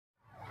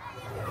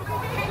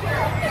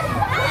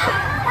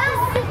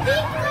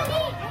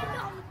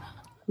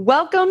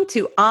Welcome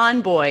to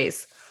On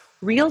Boys,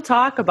 real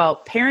talk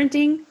about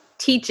parenting,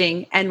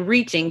 teaching, and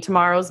reaching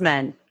tomorrow's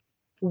men.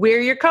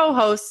 We're your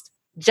co-hosts,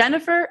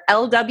 Jennifer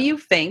L.W.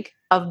 Fink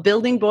of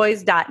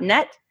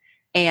buildingboys.net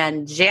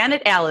and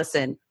Janet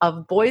Allison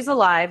of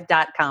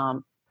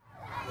boysalive.com.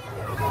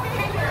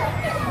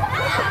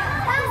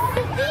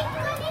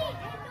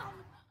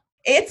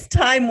 It's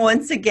time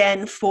once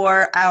again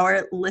for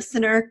our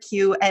listener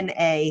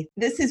Q&A.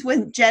 This is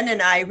when Jen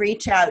and I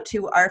reach out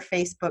to our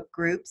Facebook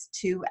groups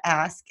to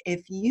ask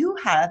if you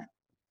have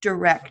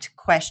direct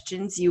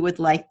questions you would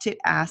like to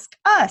ask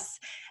us.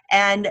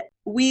 And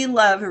we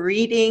love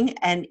reading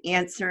and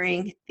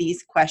answering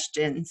these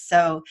questions.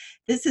 So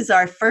this is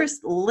our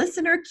first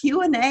listener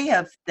Q&A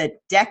of the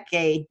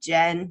decade,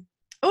 Jen.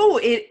 Oh,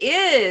 it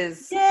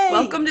is. Yay.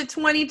 Welcome to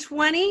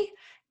 2020.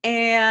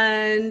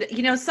 And,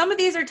 some of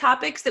these are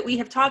topics that we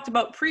have talked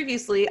about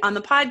previously on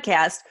the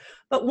podcast.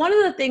 But one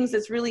of the things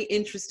that's really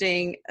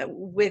interesting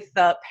with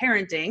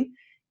parenting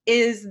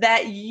is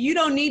that you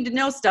don't need to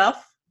know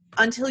stuff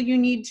until you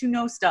need to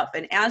know stuff.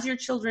 And as your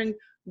children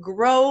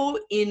grow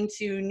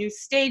into new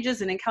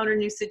stages and encounter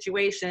new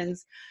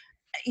situations,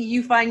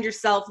 you find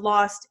yourself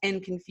lost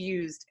and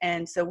confused.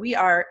 And so we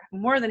are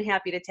more than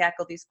happy to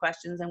tackle these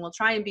questions, and we'll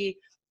try and be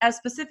as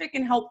specific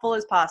and helpful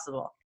as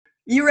possible.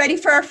 You ready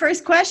for our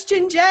first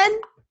question,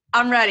 Jen?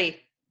 I'm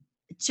ready.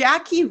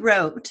 Jackie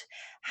wrote,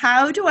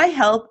 how do I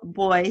help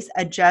boys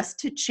adjust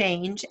to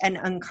change and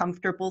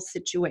uncomfortable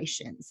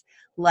situations,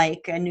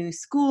 like a new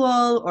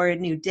school or a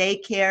new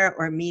daycare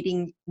or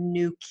meeting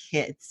new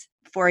kids?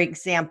 For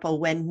example,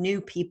 when new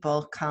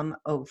people come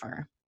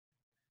over.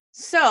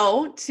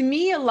 So to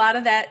me, a lot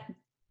of that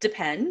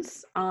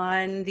depends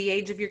on the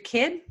age of your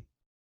kid,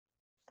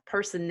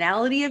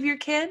 personality of your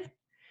kid.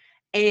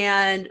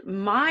 And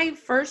my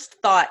first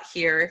thought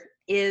here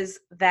is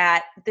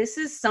that this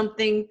is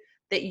something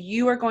that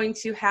you are going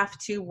to have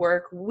to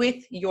work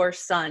with your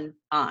son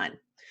on,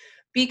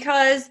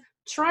 because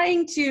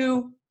trying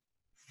to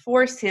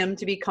force him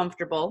to be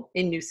comfortable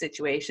in new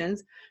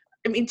situations,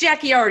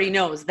 Jackie already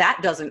knows that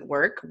doesn't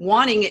work.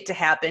 Wanting it to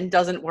happen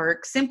doesn't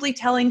work. Simply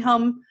telling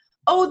him,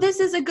 oh,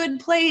 this is a good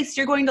place,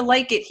 you're going to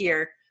like it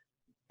here,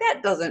 that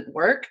doesn't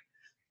work.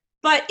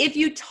 But if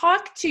you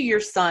talk to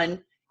your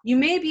son, you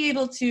may be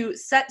able to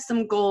set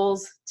some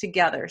goals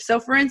together. So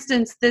for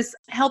instance, this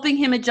helping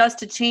him adjust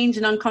to change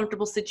in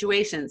uncomfortable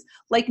situations,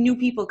 like new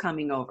people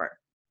coming over.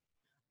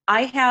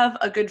 I have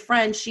a good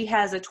friend, she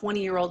has a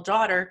 20-year-old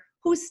daughter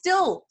who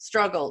still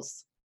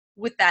struggles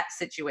with that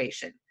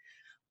situation.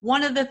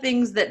 One of the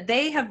things that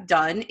they have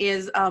done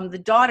is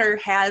the daughter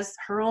has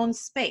her own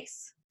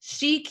space.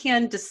 She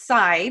can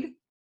decide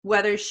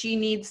whether she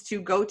needs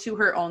to go to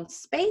her own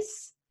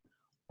space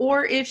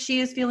or if she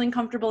is feeling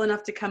comfortable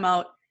enough to come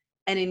out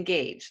and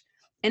engage.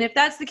 And if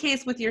that's the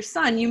case with your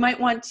son, you might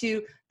want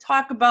to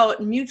talk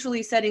about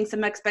mutually setting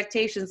some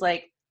expectations,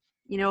 like,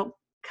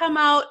 come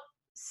out,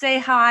 say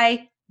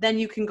hi, then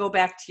you can go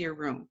back to your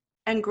room,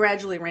 and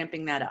gradually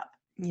ramping that up.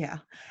 Yeah.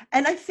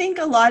 And I think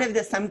a lot of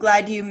this, I'm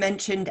glad you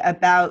mentioned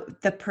about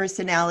the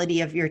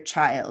personality of your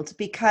child,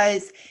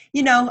 because,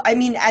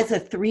 as a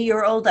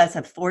 3-year-old, as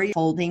a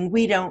 4-year-old,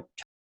 we don't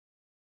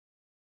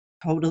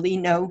totally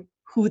know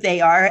who they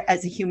are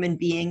as a human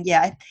being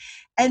yet.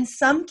 And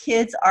some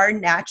kids are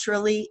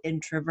naturally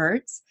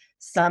introverts.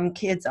 Some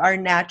kids are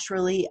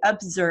naturally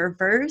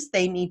observers.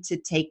 They need to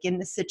take in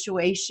the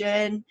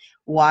situation,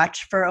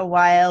 watch for a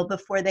while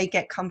before they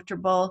get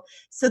comfortable.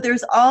 So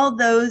there's all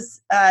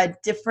those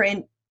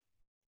different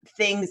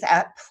things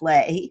at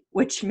play,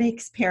 which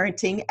makes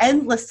parenting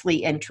endlessly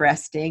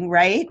interesting,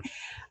 right?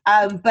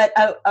 But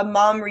a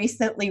mom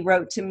recently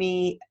wrote to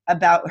me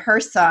about her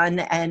son,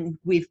 and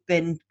we've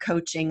been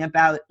coaching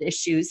about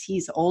issues.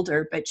 He's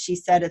older, but she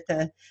said at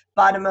the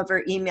bottom of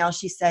her email,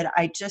 she said,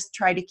 I just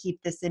try to keep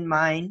this in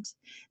mind,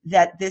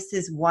 that this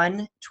is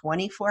one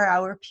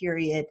 24-hour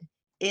period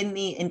in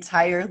the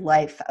entire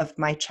life of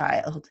my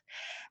child.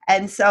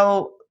 And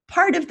so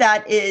part of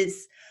that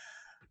is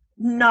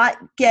not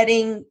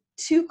getting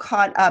too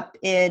caught up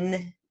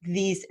in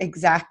these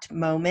exact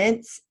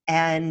moments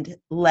and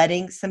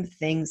letting some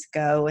things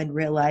go and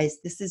realize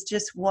this is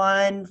just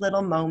one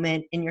little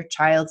moment in your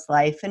child's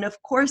life. And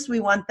of course, we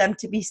want them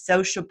to be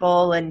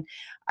sociable. And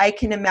I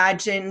can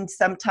imagine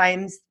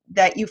sometimes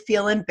that you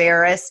feel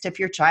embarrassed if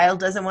your child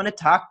doesn't want to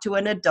talk to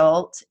an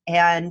adult,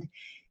 and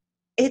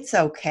it's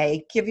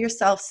okay. Give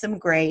yourself some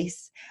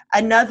grace.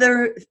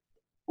 Another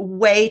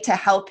way to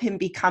help him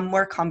become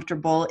more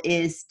comfortable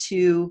is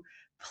to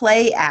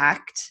play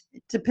act,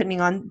 depending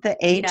on the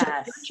age of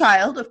your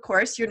child. Of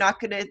course,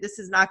 this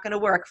is not going to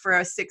work for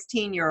a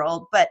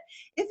 16-year-old, but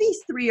if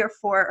he's 3 or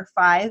 4 or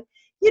 5,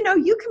 you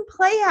can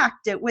play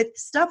act it with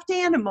stuffed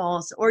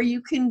animals, or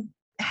you can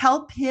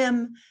help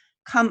him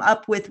come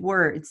up with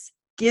words.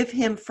 Give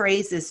him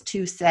phrases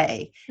to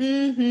say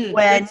when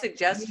Good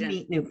suggestion. You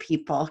meet new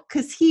people,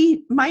 because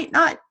he might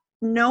not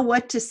know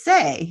what to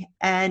say,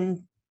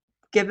 and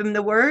give him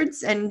the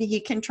words and he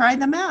can try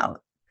them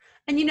out.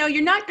 And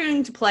you're not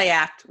going to play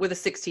act with a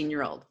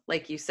 16-year-old,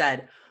 like you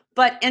said,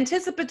 But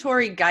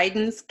anticipatory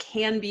guidance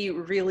can be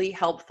really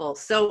helpful.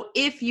 So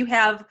if you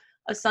have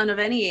a son of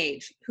any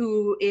age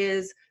who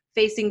is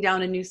facing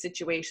down a new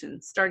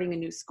situation, starting a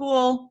new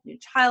school, new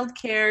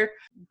childcare,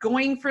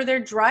 going for their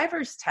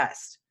driver's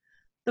test,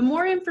 the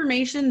more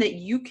information that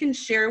you can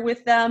share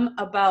with them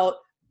about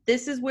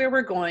this is where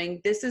we're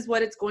going, this is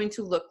what it's going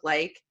to look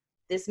like,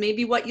 this may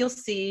be what you'll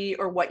see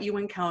or what you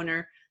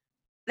encounter,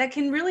 that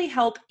can really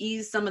help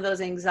ease some of those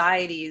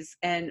anxieties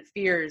and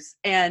fears.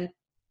 And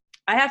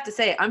I have to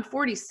say, I'm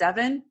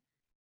 47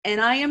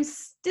 and I am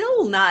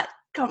still not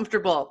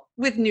comfortable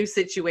with new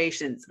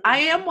situations. I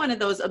am one of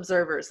those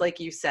observers, like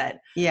you said.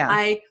 Yeah.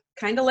 I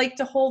kind of like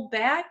to hold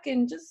back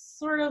and just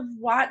sort of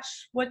watch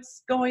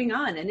what's going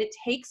on. And it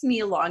takes me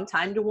a long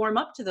time to warm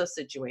up to those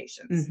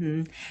situations.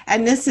 Mm-hmm.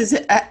 And this is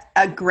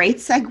a great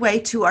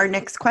segue to our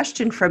next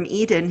question from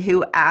Eden,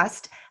 who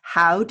asked,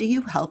 how do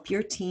you help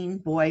your teen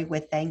boy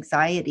with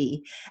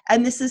anxiety?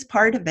 And this is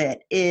part of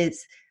it,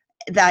 is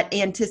that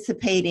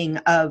anticipating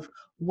of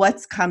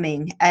what's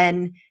coming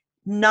and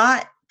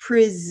not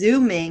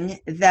presuming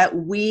that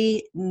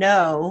we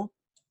know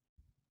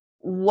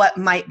what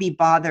might be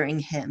bothering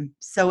him.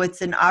 So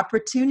it's an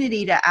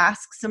opportunity to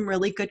ask some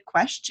really good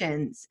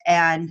questions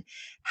and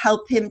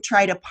help him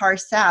try to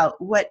parse out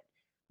what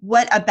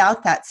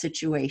about that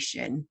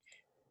situation.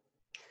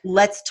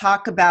 Let's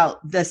talk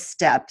about the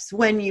steps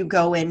when you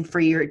go in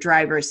for your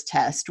driver's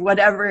test,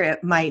 whatever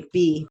it might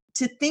be,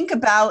 to think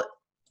about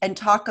and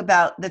talk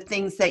about the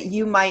things that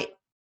you might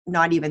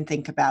not even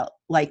think about,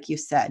 like you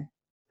said.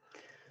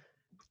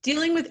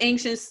 Dealing with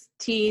anxious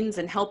teens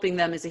and helping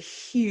them is a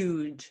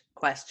huge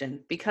question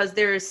because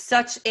there is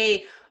such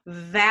a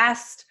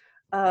vast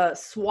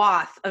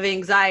swath of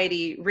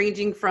anxiety,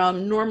 ranging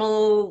from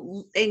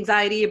normal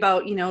anxiety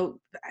about,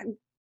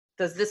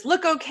 does this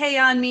look okay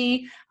on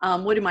me?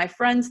 What do my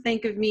friends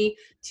think of me?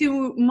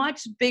 To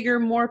much bigger,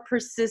 more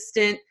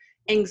persistent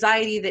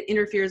anxiety that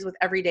interferes with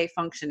everyday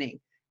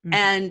functioning. Mm-hmm.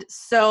 And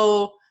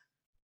so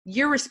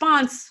your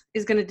response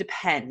is going to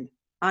depend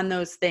on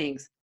those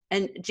things.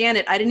 And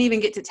Janet, I didn't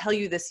even get to tell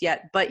you this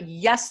yet, but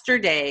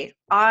yesterday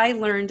I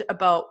learned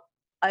about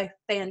a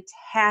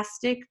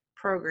fantastic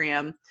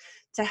program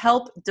to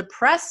help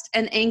depressed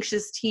and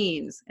anxious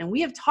teens. And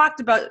we have talked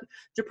about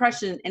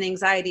depression and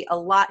anxiety a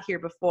lot here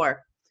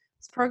before.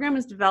 This program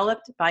was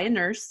developed by a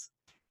nurse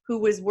who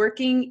was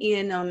working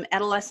in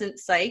adolescent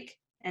psych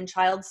and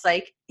child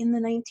psych in the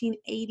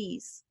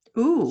 1980s.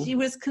 Ooh. She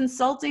was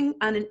consulting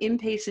on an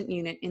inpatient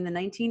unit in the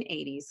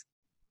 1980s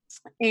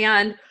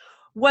and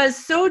was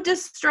so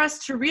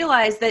distressed to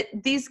realize that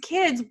these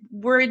kids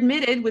were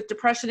admitted with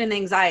depression and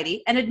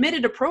anxiety and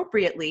admitted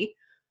appropriately,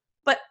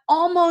 but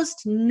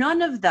almost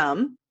none of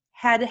them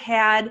had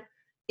had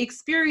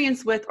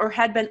experience with or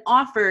had been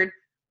offered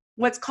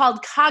what's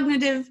called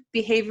cognitive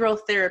behavioral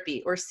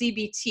therapy, or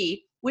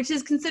CBT, which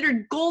is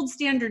considered gold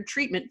standard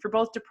treatment for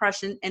both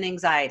depression and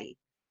anxiety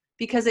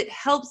because it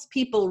helps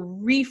people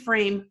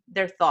reframe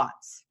their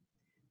thoughts.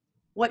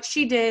 What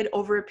she did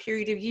over a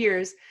period of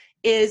years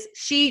is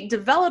she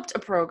developed a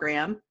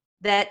program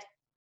that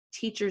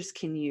teachers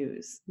can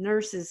use,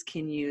 nurses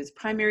can use,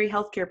 primary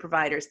healthcare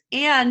providers,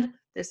 and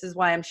this is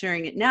why I'm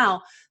sharing it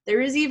now,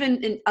 there is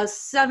even a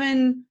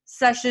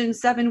 7-session,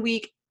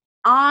 7-week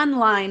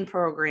online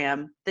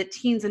program that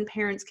teens and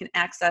parents can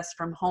access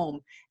from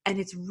home. And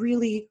it's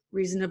really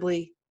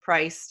reasonably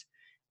priced,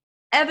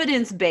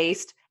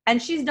 evidence-based,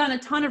 and she's done a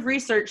ton of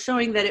research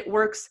showing that it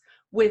works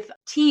with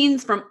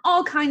teens from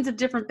all kinds of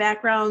different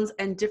backgrounds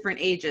and different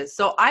ages.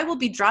 So I will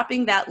be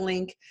dropping that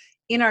link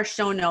in our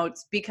show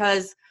notes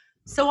because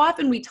so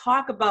often we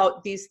talk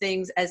about these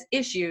things as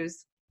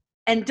issues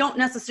and don't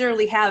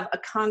necessarily have a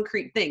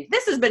concrete thing.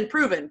 This has been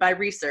proven by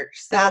research.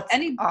 So that's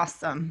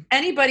awesome.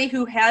 Anybody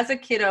who has a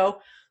kiddo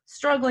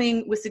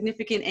struggling with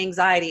significant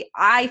anxiety,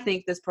 I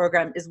think this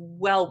program is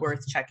well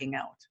worth checking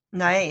out.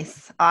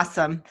 Nice.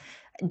 Awesome.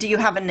 Do you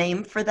have a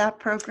name for that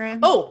program?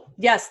 Oh,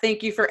 yes.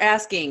 Thank you for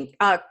asking.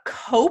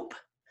 COPE,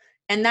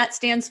 and that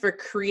stands for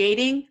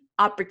Creating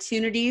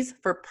Opportunities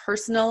for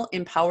Personal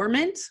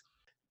Empowerment.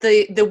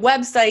 The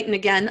website, and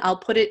again, I'll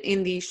put it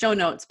in the show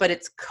notes, but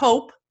it's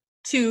COPE,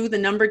 the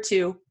number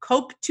 2,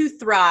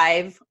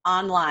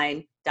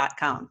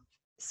 COPE2ThriveOnline.com.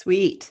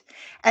 Sweet.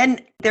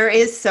 And there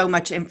is so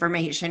much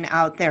information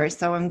out there.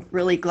 So I'm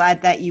really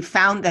glad that you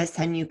found this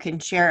and you can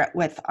share it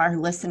with our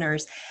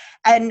listeners.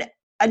 And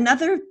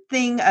another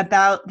thing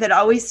about that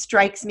always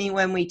strikes me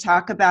when we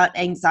talk about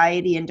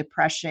anxiety and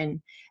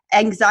depression,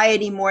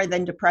 anxiety more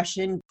than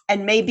depression,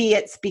 and maybe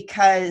it's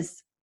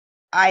because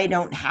I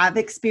don't have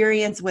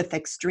experience with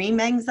extreme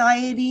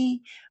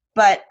anxiety,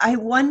 but I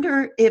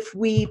wonder if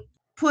we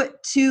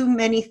put too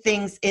many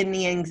things in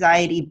the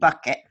anxiety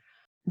bucket,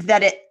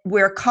 that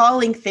we're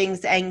calling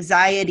things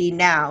anxiety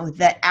now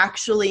that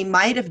actually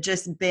might have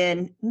just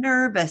been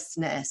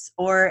nervousness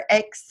or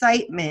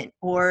excitement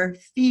or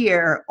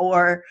fear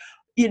or,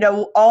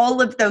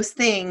 all of those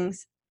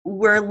things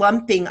we're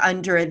lumping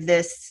under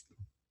this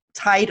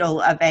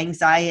title of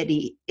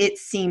anxiety, it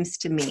seems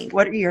to me.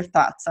 What are your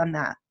thoughts on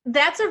that?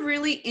 That's a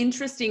really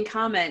interesting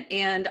comment.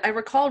 And I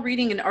recall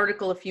reading an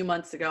article a few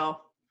months ago.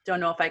 Don't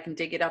know if I can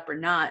dig it up or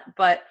not,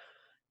 but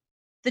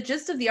the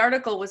gist of the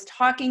article was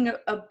talking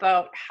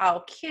about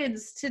how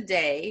kids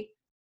today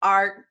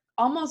are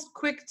almost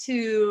quick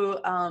to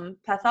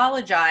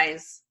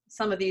pathologize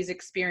some of these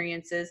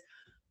experiences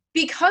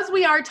because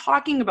we are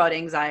talking about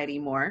anxiety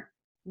more,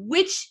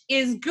 which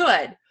is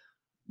good.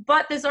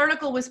 But this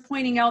article was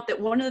pointing out that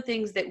one of the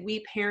things that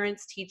we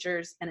parents,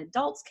 teachers, and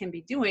adults can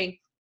be doing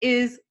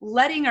is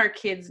letting our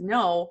kids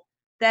know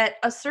that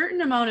a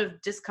certain amount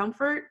of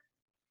discomfort,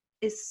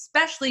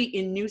 especially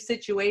in new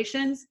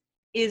situations,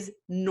 is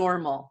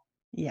normal.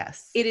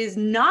 Yes. It is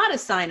not a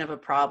sign of a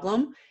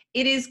problem.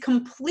 It is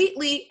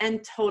completely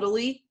and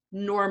totally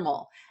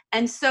normal.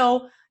 And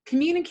so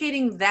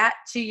communicating that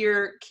to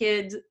your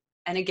kids,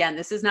 and again,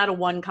 this is not a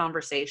one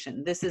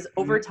conversation. This is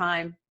over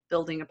time,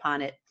 building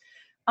upon it,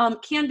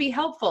 can be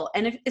helpful.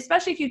 And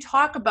especially if you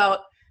talk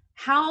about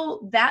how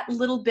that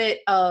little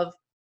bit of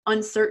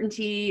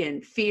uncertainty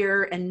and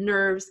fear and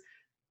nerves,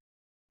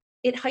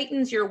 it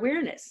heightens your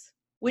awareness.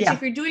 Which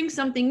if you're doing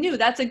something new,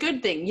 that's a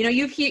good thing. You know,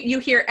 you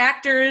hear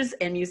actors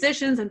and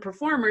musicians and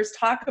performers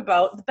talk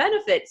about the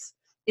benefits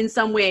in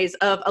some ways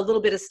of a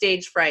little bit of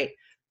stage fright.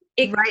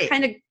 It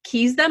kind of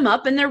keys them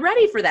up and they're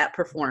ready for that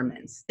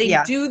performance. They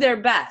do their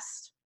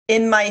best.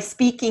 In my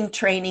speaking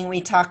training,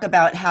 we talk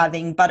about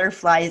having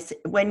butterflies.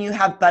 When you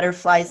have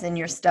butterflies in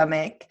your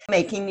stomach,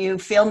 making you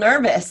feel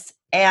nervous,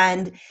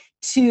 and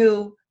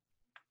to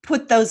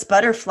put those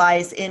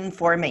butterflies in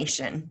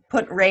formation,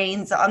 put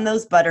reins on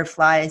those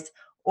butterflies,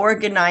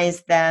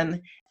 organize them,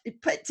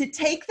 but to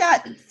take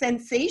that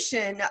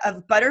sensation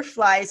of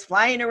butterflies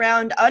flying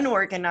around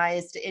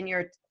unorganized in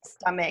your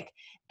stomach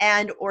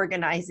and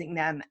organizing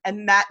them,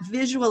 and that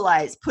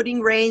visualize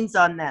putting reins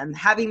on them,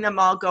 having them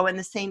all go in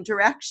the same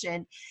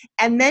direction.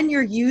 And then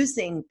you're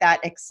using that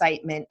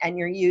excitement and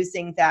you're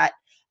using that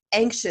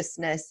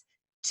anxiousness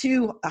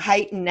to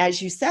heighten,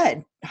 as you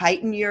said,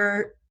 heighten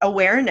your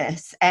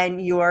awareness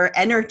and your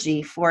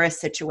energy for a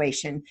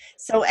situation.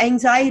 So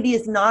anxiety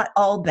is not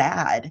all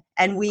bad.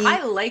 And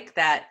I like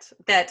that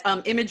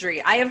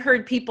imagery. I have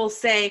heard people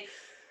say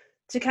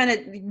to kind of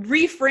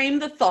reframe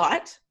the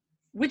thought,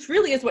 which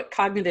really is what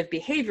cognitive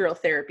behavioral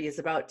therapy is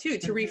about too,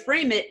 to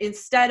reframe it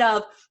instead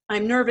of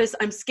I'm nervous,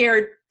 I'm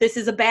scared, this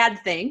is a bad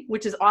thing,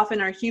 which is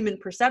often our human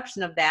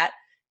perception of that,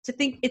 to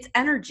think it's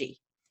energy.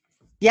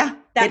 Yeah.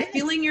 That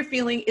feeling you're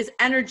feeling is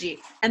energy.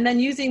 And then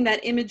using that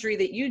imagery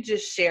that you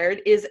just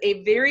shared is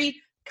a very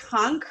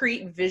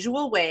concrete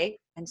visual way.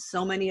 And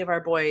so many of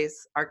our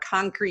boys are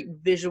concrete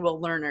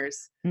visual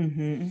learners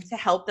to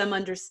help them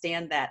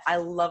understand that. I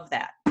love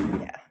that.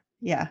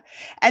 Yeah.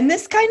 And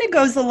this kind of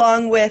goes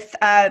along with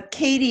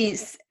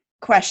Katie's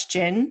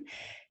question.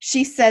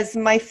 She says,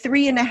 my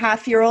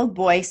 3.5-year-old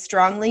boy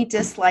strongly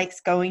dislikes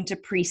going to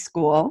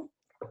preschool.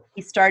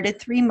 He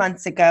started 3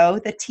 months ago.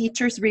 The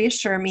teachers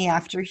reassure me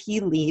after he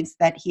leaves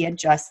that he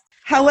adjusts.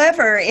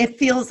 However, it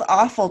feels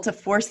awful to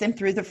force him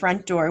through the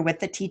front door with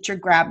the teacher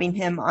grabbing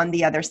him on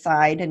the other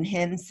side and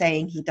him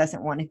saying he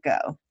doesn't want to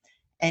go.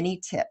 Any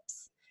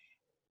tips?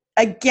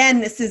 Again,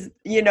 this is,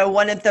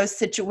 one of those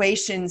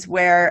situations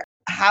where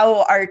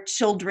how our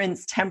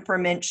children's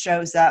temperament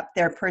shows up,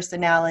 their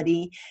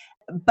personality.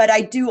 But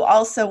I do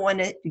also want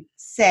to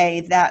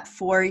say that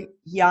for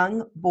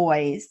young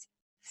boys,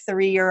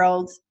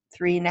 3-year-olds,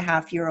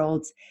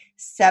 3.5-year-olds,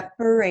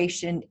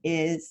 separation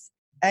is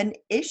an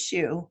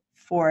issue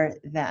for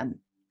them.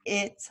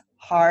 It's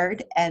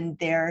hard and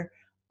they're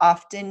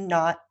often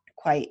not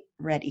quite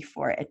ready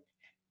for it.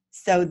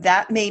 So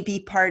that may be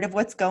part of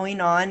what's going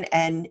on,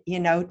 and,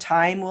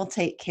 time will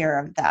take care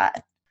of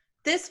that.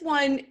 This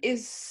one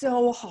is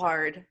so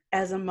hard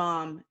as a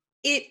mom.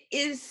 It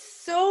is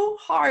so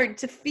hard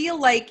to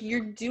feel like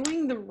you're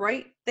doing the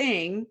right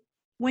thing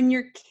when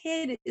your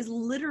kid is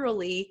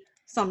literally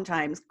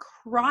sometimes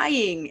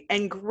crying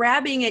and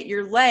grabbing at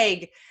your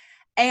leg.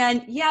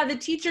 And the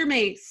teacher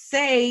may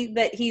say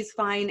that he's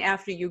fine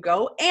after you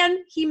go, and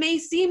he may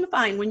seem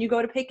fine when you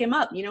go to pick him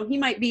up. He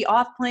might be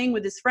off playing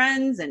with his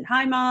friends and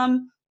hi,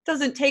 mom.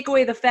 Doesn't take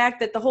away the fact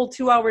that the whole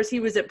 2 hours he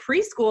was at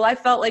preschool, I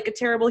felt like a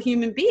terrible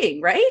human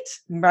being, right?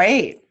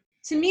 Right.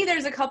 To me,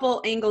 there's a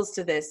couple angles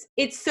to this.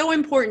 It's so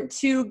important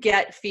to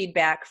get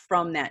feedback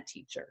from that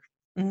teacher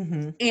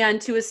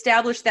and to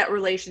establish that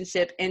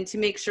relationship and to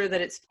make sure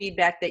that it's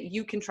feedback that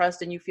you can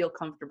trust and you feel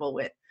comfortable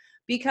with.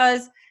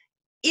 Because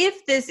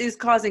if this is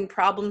causing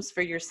problems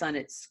for your son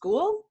at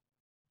school,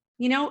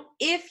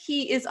 if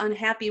he is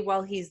unhappy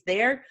while he's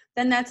there,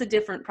 then that's a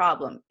different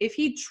problem. If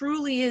he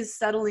truly is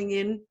settling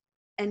in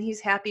and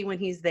he's happy when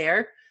he's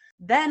there,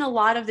 then a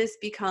lot of this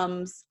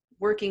becomes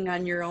working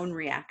on your own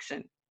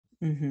reaction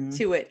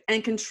to it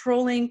and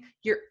controlling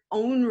your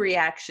own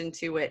reaction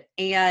to it.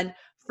 And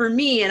for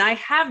me, and I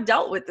have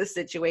dealt with this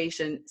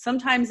situation,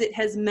 sometimes it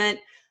has meant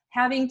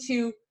having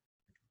to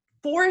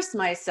force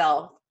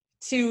myself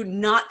to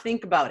not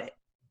think about it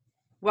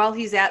while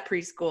he's at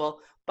preschool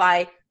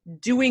by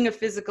doing a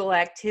physical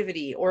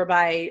activity or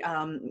by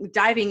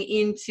diving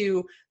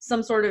into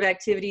some sort of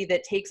activity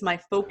that takes my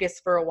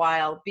focus for a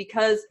while.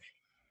 Because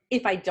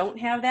if I don't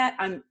have that,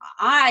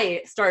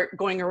 I start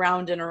going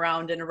around and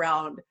around and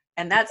around,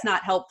 and that's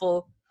not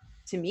helpful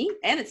to me,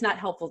 and it's not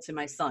helpful to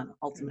my son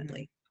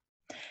ultimately.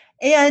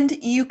 And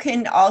you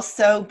can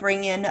also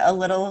bring in a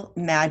little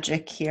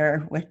magic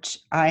here, which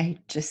I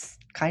just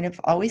kind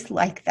of always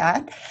like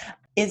that.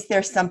 Is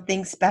there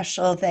something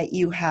special that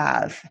you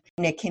have?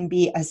 And it can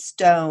be a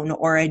stone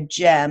or a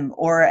gem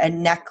or a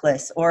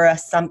necklace or a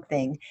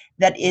something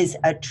that is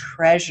a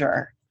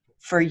treasure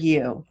for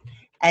you.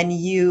 And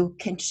you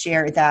can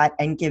share that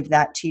and give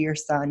that to your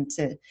son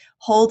to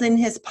hold in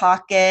his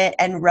pocket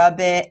and rub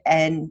it.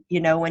 And,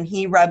 when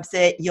he rubs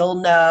it, you'll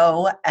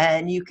know.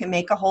 And you can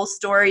make a whole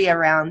story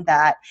around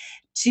that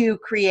to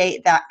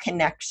create that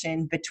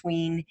connection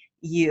between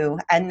you.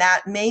 And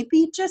that may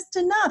be just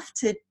enough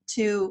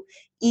to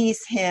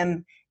ease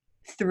him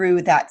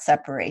through that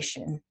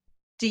separation.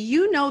 Do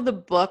you know the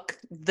book,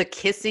 The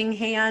Kissing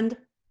Hand?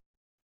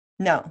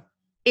 No.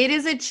 It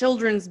is a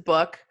children's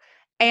book,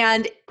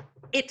 and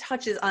it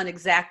touches on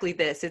exactly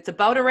this. It's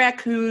about a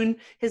raccoon.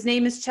 His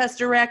name is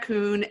Chester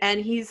Raccoon, and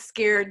he's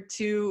scared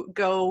to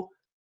go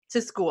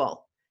to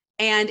school.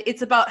 And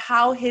it's about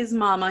how his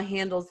mama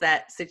handles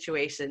that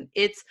situation.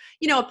 It's,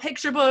 a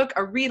picture book,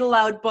 a read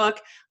aloud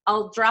book.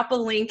 I'll drop a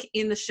link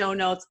in the show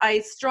notes. I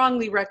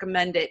strongly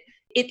recommend it.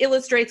 It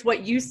illustrates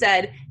what you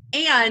said,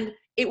 and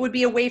it would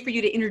be a way for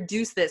you to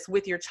introduce this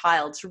with your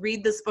child, to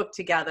read this book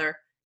together.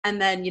 And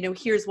then,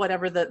 here's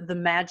whatever the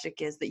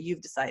magic is that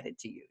you've decided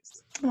to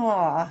use.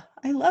 Aw,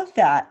 I love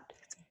that.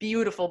 It's a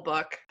beautiful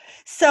book.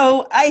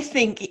 So I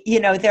think,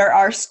 there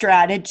are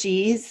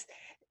strategies.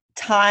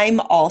 Time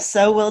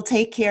also will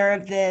take care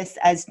of this.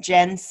 As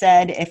Jen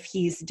said, if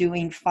he's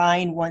doing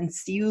fine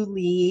once you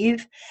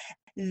leave,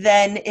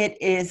 then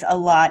it is a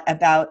lot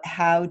about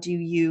how do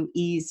you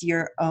ease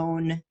your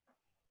own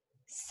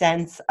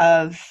sense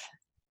of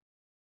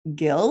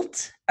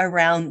guilt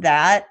around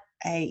that.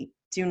 I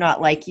do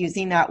not like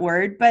using that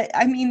word, but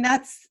I mean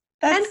that's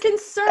and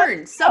concern.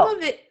 That's,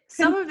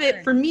 some of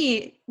it for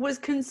me was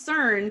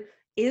concern.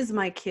 Is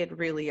my kid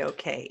really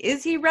okay?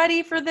 Is he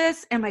ready for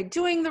this? Am I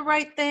doing the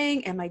right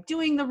thing? Am I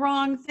doing the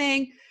wrong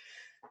thing?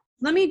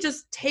 Let me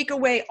just take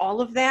away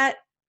all of that.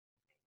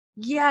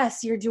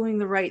 Yes, you're doing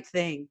the right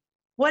thing.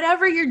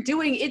 Whatever you're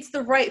doing, it's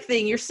the right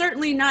thing. You're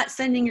certainly not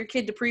sending your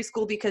kid to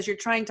preschool because you're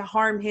trying to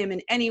harm him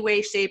in any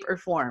way, shape, or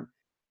form.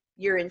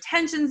 Your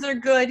intentions are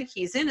good.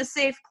 He's in a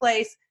safe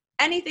place.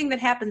 Anything that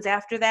happens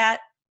after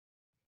that,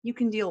 you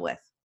can deal with.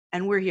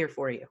 And we're here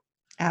for you.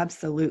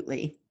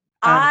 Absolutely.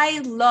 I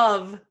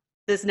love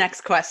this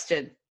next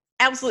question.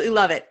 Absolutely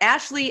love it.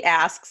 Ashley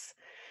asks,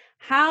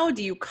 how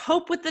do you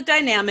cope with the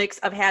dynamics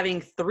of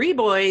having 3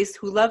 boys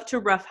who love to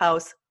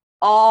roughhouse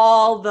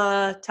all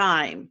the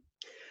time?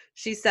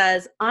 She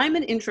says, I'm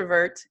an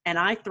introvert and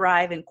I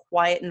thrive in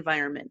quiet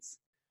environments.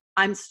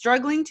 I'm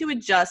struggling to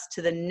adjust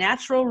to the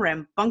natural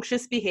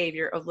rambunctious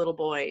behavior of little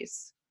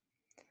boys.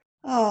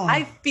 Oh.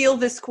 I feel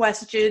this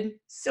question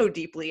so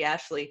deeply,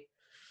 Ashley.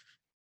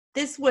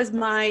 This was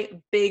my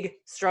big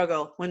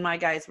struggle when my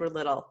guys were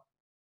little.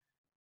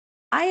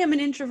 I am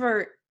an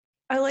introvert.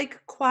 I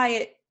like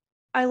quiet,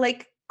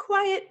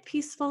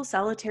 peaceful,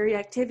 solitary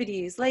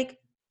activities like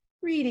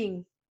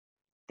reading,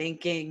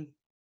 thinking,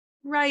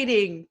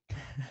 writing.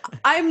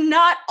 I'm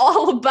not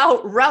all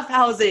about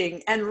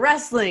roughhousing and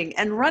wrestling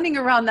and running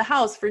around the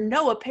house for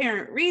no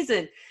apparent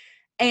reason.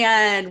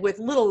 And with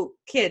little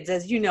kids,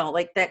 as you know,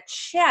 like that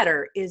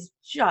chatter is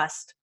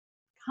just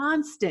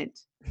constant.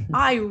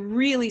 I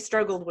really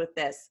struggled with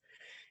this.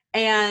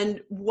 And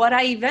what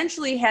I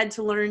eventually had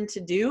to learn to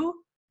do,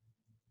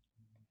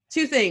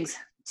 2 things: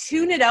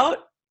 tune it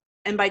out.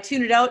 And by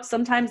tune it out,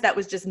 sometimes that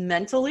was just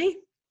mentally.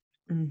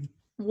 Mm-hmm.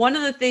 One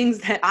of the things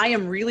that I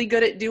am really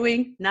good at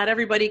doing, not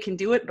everybody can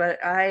do it, but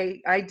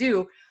I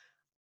do.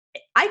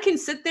 I can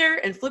sit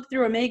there and flip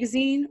through a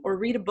magazine or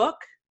read a book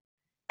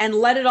and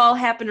let it all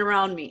happen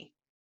around me.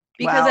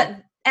 Because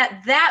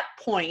at that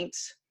point,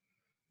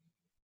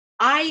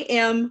 I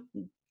am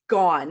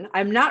gone.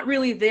 I'm not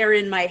really there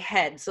in my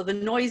head. So the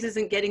noise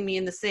isn't getting me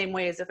in the same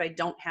way as if I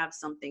don't have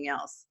something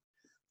else.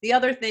 The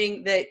other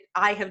thing that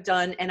I have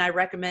done, and I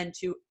recommend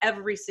to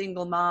every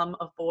single mom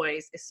of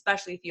boys,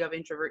 especially if you have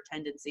introvert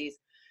tendencies,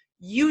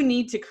 you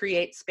need to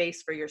create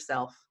space for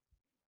yourself.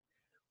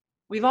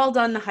 We've all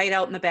done the hide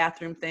out in the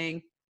bathroom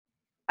thing.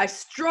 I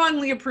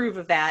strongly approve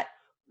of that.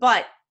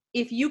 But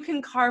if you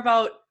can carve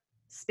out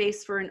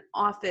space for an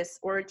office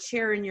or a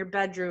chair in your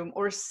bedroom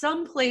or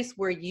some place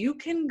where you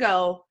can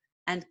go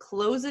and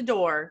close a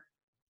door,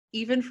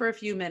 even for a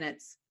few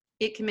minutes,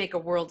 it can make a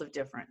world of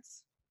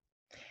difference.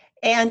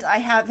 And I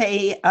have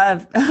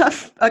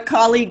a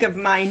colleague of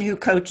mine who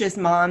coaches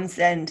moms,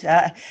 and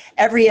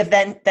every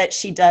event that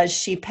she does,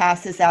 she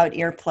passes out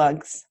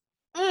earplugs.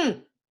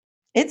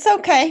 It's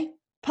okay.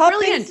 Pop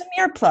in some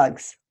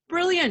earplugs.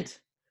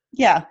 Brilliant.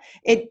 Yeah,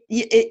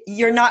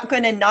 you're not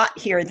going to not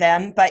hear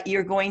them, but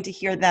you're going to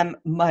hear them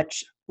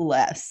much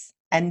less,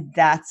 and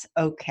that's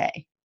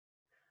okay.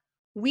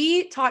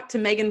 We talked to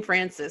Megan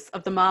Francis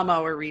of the Mom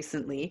Hour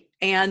recently.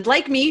 And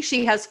like me,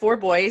 she has 4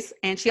 boys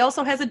and she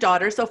also has a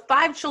daughter. So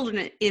 5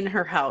 children in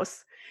her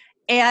house.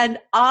 And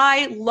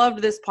I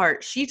loved this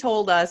part. She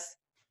told us,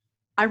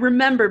 I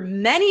remember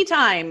many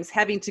times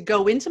having to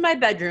go into my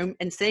bedroom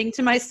and saying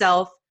to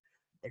myself,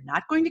 they're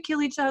not going to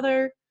kill each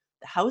other.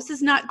 The house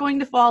is not going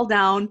to fall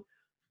down.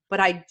 But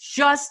I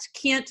just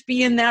can't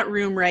be in that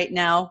room right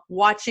now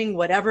watching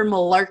whatever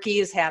malarkey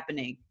is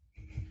happening.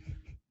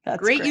 That's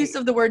great use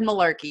of the word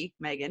malarkey,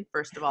 Megan,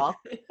 first of all.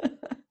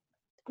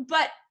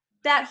 But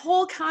that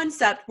whole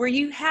concept where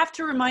you have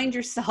to remind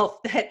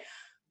yourself that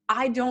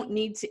I don't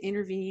need to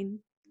intervene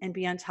and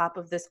be on top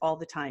of this all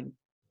the time.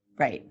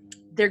 Right.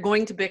 They're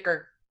going to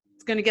bicker.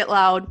 It's going to get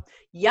loud.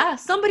 Yeah,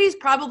 somebody's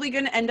probably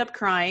going to end up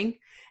crying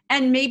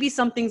and maybe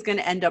something's going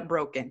to end up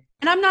broken.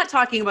 And I'm not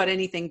talking about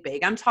anything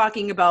big. I'm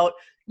talking about,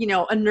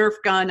 a Nerf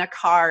gun, a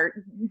car,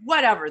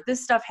 whatever.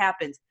 This stuff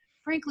happens.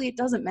 Frankly, it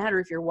doesn't matter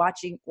if you're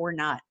watching or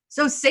not.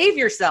 So save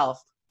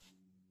yourself.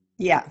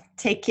 Yeah,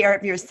 take care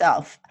of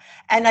yourself.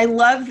 And I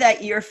love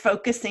that you're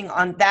focusing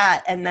on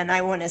that. And then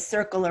I want to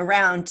circle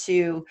around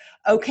to,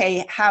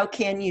 okay, how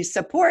can you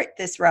support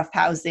this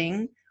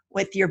roughhousing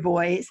with your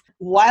boys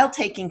while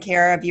taking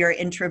care of your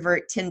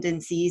introvert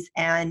tendencies?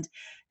 And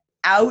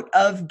out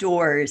of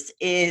doors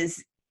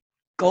is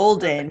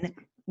golden.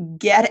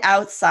 Get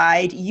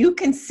outside. You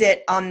can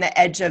sit on the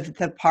edge of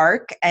the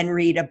park and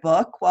read a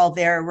book while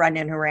they're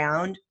running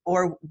around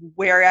or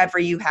wherever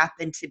you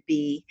happen to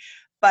be.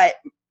 But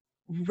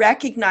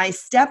recognize,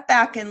 step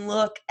back and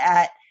look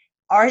at,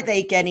 are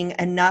they getting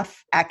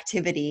enough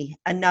activity,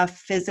 enough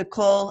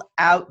physical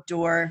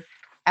outdoor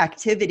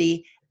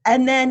activity?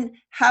 And then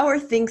how are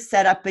things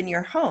set up in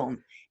your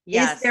home?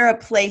 Yes. Is there a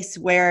place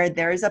where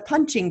there's a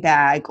punching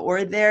bag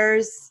or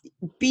there's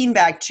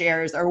beanbag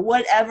chairs or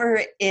whatever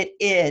it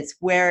is,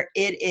 where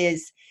it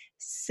is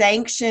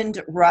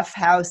sanctioned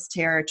roughhouse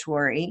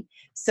territory?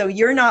 So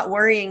you're not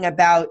worrying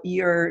about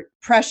your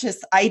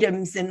precious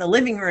items in the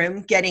living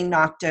room getting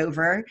knocked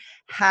over.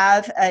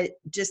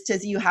 Just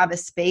as you have a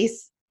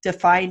space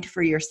defined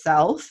for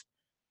yourself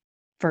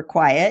for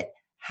quiet,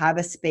 have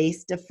a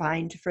space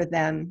defined for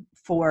them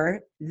for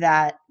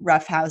that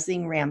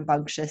roughhousing,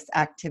 rambunctious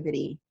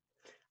activity.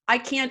 I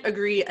can't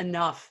agree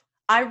enough.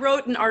 I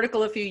wrote an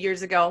article a few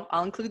years ago,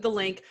 I'll include the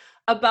link,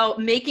 about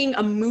making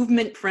a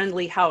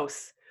movement-friendly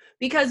house.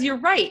 Because you're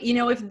right,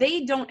 if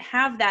they don't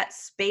have that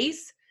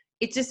space,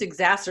 it just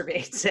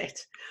exacerbates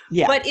it.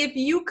 Yeah. But if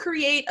you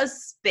create a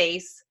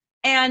space,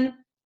 and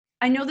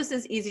I know this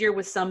is easier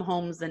with some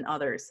homes than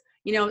others.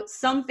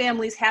 Some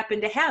families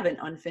happen to have an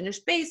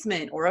unfinished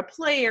basement or a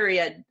play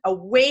area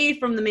away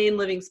from the main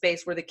living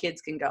space where the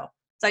kids can go.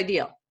 It's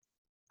ideal.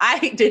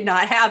 I did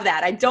not have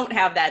that. I don't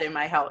have that in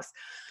my house.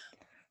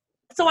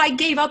 So I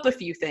gave up a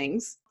few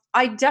things.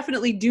 I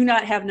definitely do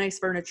not have nice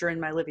furniture in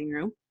my living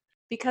room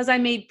because I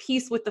made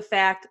peace with the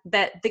fact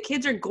that the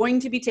kids are going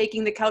to be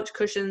taking the couch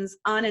cushions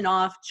on and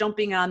off,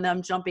 jumping on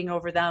them, jumping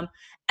over them,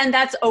 and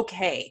that's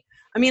okay.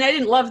 I mean, I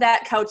didn't love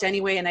that couch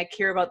anyway, and I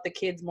care about the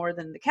kids more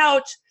than the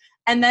couch.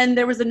 And then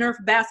there was a Nerf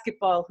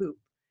basketball hoop.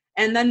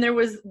 And then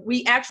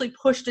we actually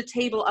pushed a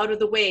table out of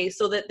the way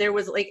so that there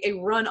was like a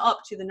run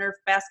up to the Nerf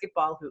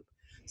basketball hoop.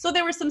 So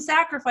there were some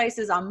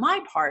sacrifices on my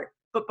part,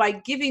 but by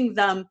giving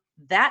them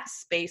that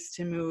space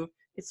to move,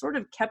 it sort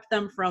of kept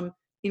them from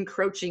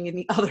encroaching in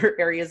the other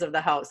areas of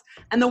the house.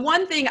 And the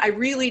one thing I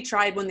really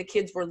tried when the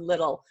kids were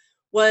little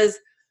was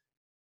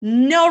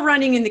no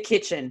running in the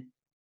kitchen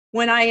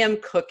when I am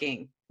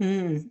cooking.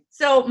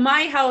 So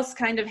my house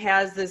kind of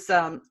has this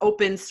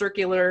open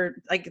circular,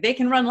 like they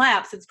can run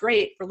laps. It's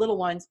great for little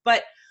ones.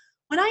 But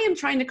when I am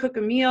trying to cook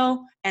a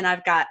meal and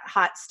I've got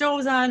hot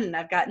stoves on and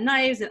I've got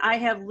knives and I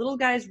have little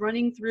guys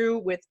running through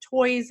with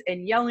toys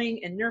and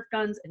yelling and Nerf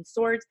guns and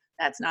swords,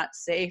 that's not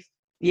safe.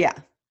 Yeah.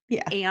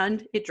 Yeah.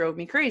 And it drove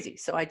me crazy.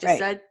 So I just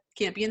said,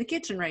 can't be in the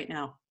kitchen right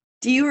now.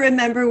 Do you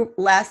remember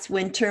last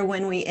winter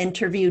when we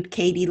interviewed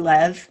Katie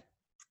Lev?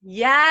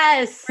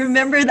 Yes.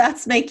 Remember,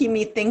 that's making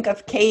me think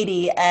of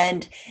Katie,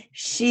 and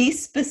she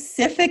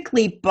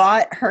specifically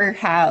bought her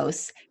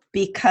house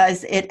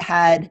because it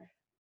had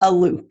a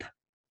loop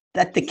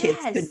that the kids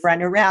could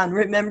run around.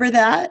 Remember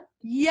that?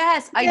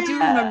 Yes, I do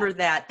remember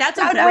that. That's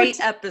a great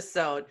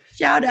episode.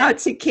 Shout out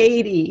to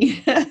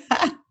Katie.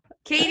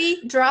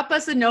 Katie, drop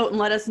us a note and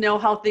let us know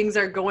how things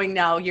are going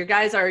now. You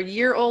guys are a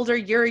year older.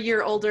 You're a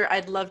year older.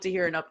 I'd love to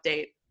hear an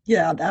update.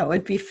 Yeah, that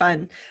would be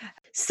fun.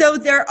 So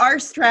there are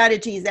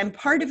strategies, and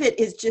part of it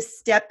is just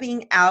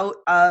stepping out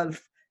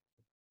of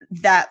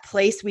that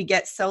place we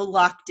get so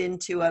locked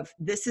into of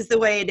this is the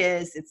way it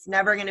is. It's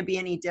never going to be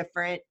any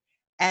different.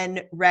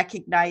 And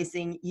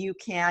recognizing you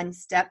can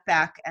step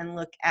back and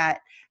look at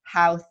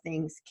how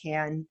things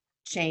can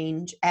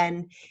change.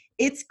 And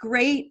it's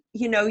great.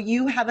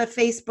 You have a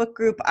Facebook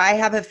group. I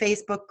have a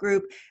Facebook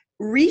group.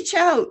 Reach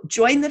out,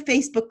 join the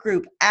Facebook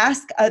group,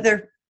 ask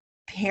other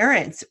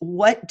parents,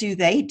 what do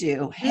they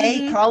do?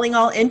 Hey, Mhm. calling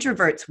all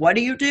introverts, what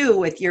do you do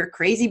with your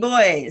crazy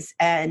boys?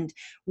 And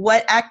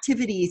what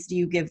activities do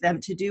you give them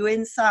to do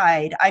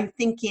inside? I'm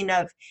thinking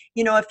of,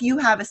 if you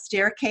have a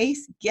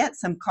staircase, get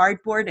some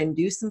cardboard and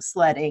do some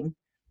sledding.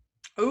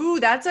 Ooh,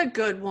 that's a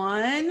good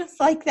one. It's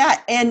like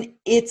that. And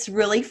it's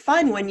really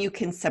fun when you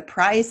can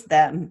surprise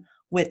them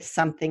with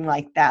something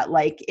like that.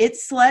 Like,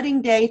 it's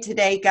sledding day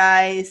today,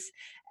 guys,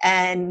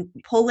 and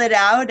pull it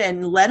out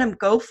and let them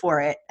go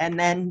for it. And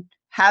then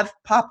have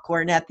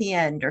popcorn at the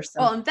end or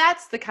Well, something. and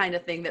that's the kind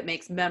of thing that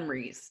makes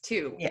memories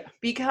too. Yeah.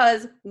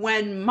 Because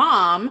when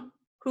mom,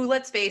 who,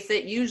 let's face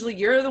it, usually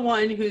you're the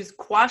one who's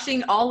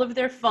quashing all of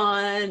their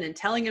fun and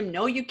telling them,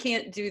 no, you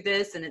can't do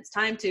this, and it's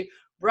time to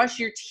brush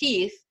your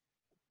teeth.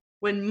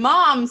 When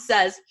mom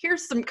says,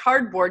 here's some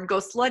cardboard, go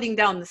sledding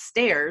down the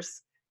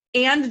stairs,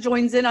 and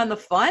joins in on the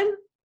fun,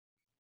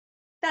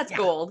 that's Yeah.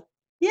 gold.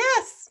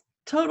 Yes,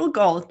 total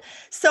gold.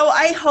 So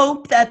I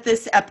hope that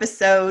this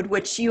episode,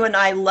 which you and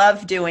I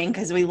love doing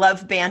because we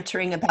love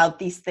bantering about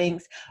these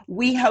things,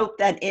 we hope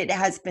that it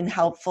has been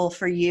helpful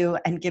for you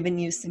and given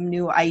you some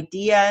new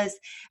ideas,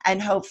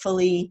 and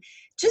hopefully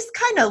just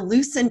kind of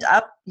loosened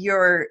up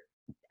your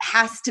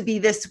has to be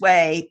this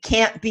way,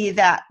 can't be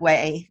that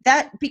way.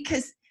 That,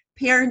 because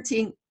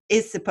parenting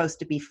is supposed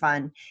to be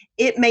fun.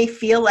 It may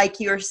feel like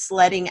you're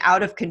sledding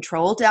out of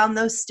control down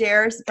those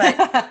stairs, but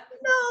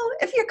no,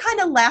 if you're kind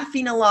of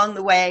laughing along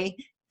the way,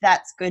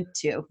 that's good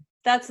too.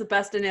 That's the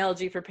best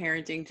analogy for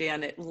parenting,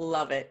 Janet.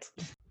 Love it.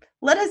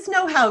 Let us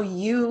know how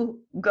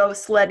you go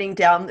sledding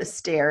down the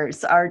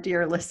stairs, our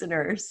dear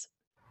listeners.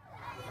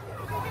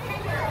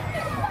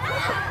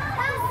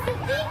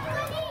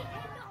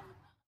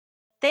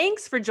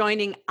 Thanks for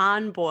joining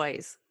On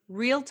Boys,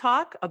 real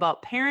talk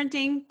about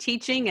parenting,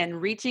 teaching,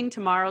 and reaching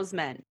tomorrow's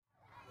men.